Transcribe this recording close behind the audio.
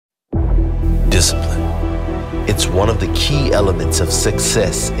Discipline. It's one of the key elements of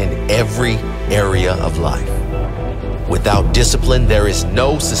success in every area of life. Without discipline, there is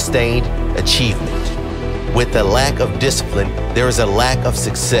no sustained achievement. With a lack of discipline, there is a lack of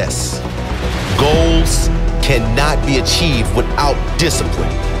success. Goals cannot be achieved without discipline.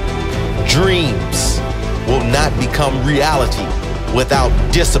 Dreams will not become reality without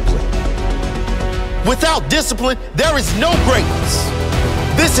discipline. Without discipline, there is no greatness.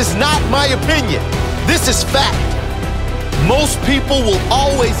 This is not my opinion. This is fact. Most people will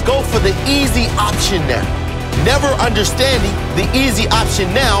always go for the easy option now, never understanding the easy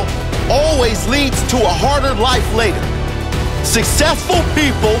option now always leads to a harder life later. Successful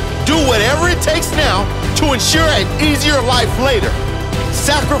people do whatever it takes now to ensure an easier life later.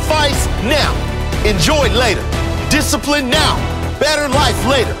 Sacrifice now, enjoy later. Discipline now, better life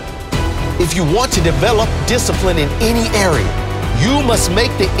later. If you want to develop discipline in any area, you must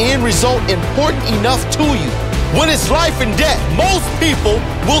make the end result important enough to you. When it's life and death, most people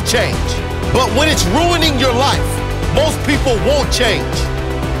will change. But when it's ruining your life, most people won't change.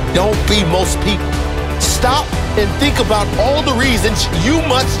 Don't be most people. Stop and think about all the reasons you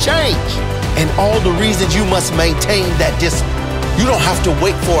must change and all the reasons you must maintain that discipline. You don't have to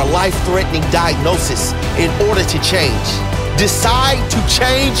wait for a life-threatening diagnosis in order to change. Decide to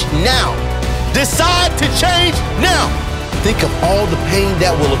change now. Decide to change now. Think of all the pain that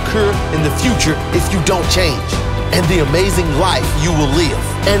will occur in the future if you don't change, and the amazing life you will live,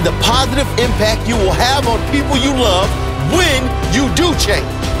 and the positive impact you will have on people you love when you do change.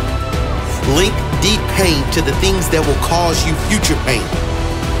 Link deep pain to the things that will cause you future pain,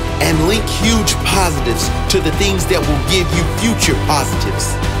 and link huge positives to the things that will give you future positives.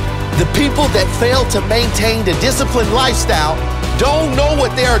 The people that fail to maintain the disciplined lifestyle don't know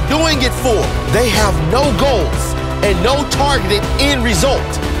what they are doing it for. They have no goals and no targeted end result.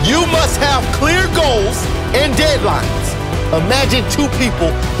 You must have clear goals and deadlines. Imagine two people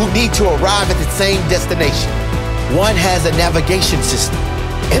who need to arrive at the same destination. One has a navigation system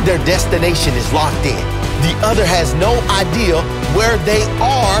and their destination is locked in. The other has no idea where they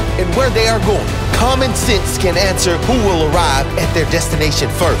are and where they are going. Common sense can answer who will arrive at their destination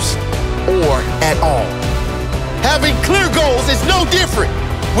first or at all. Having clear goals is no different.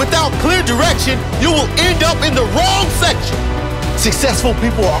 Without clear direction, you will end up in the wrong section. Successful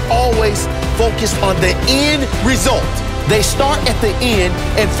people are always focused on the end result. They start at the end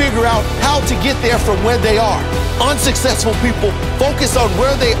and figure out how to get there from where they are. Unsuccessful people focus on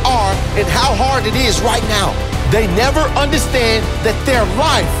where they are and how hard it is right now. They never understand that their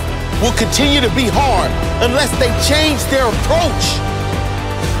life will continue to be hard unless they change their approach.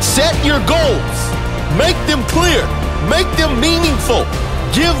 Set your goals. Make them clear. Make them meaningful.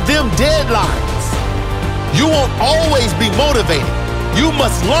 Give them deadlines. You won't always be motivated. You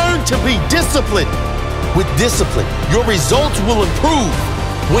must learn to be disciplined. With discipline, your results will improve.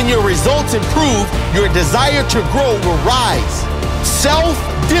 When your results improve, your desire to grow will rise.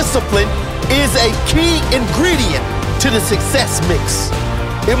 Self-discipline is a key ingredient to the success mix.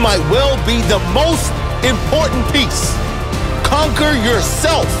 It might well be the most important piece. Conquer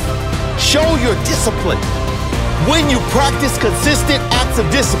yourself. Show your discipline. When you practice consistent acts of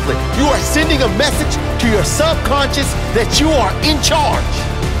discipline, you are sending a message to your subconscious that you are in charge.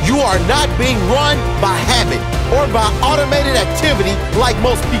 You are not being run by habit or by automated activity like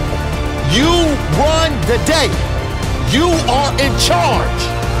most people. You run the day. You are in charge.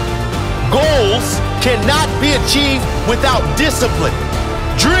 Goals cannot be achieved without discipline.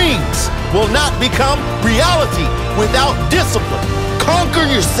 Dreams will not become reality without discipline. Conquer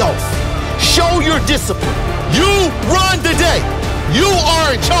yourself. Show your discipline. You run the day. You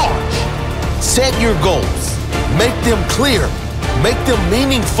are in charge. Set your goals. Make them clear. Make them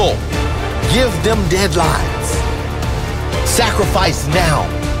meaningful. Give them deadlines. Sacrifice now.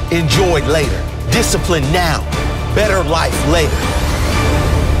 Enjoy later. Discipline now. Better life later.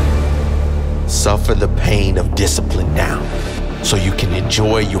 Suffer the pain of discipline now so you can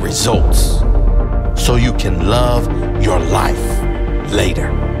enjoy your results, so you can love your life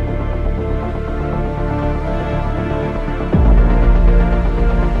later.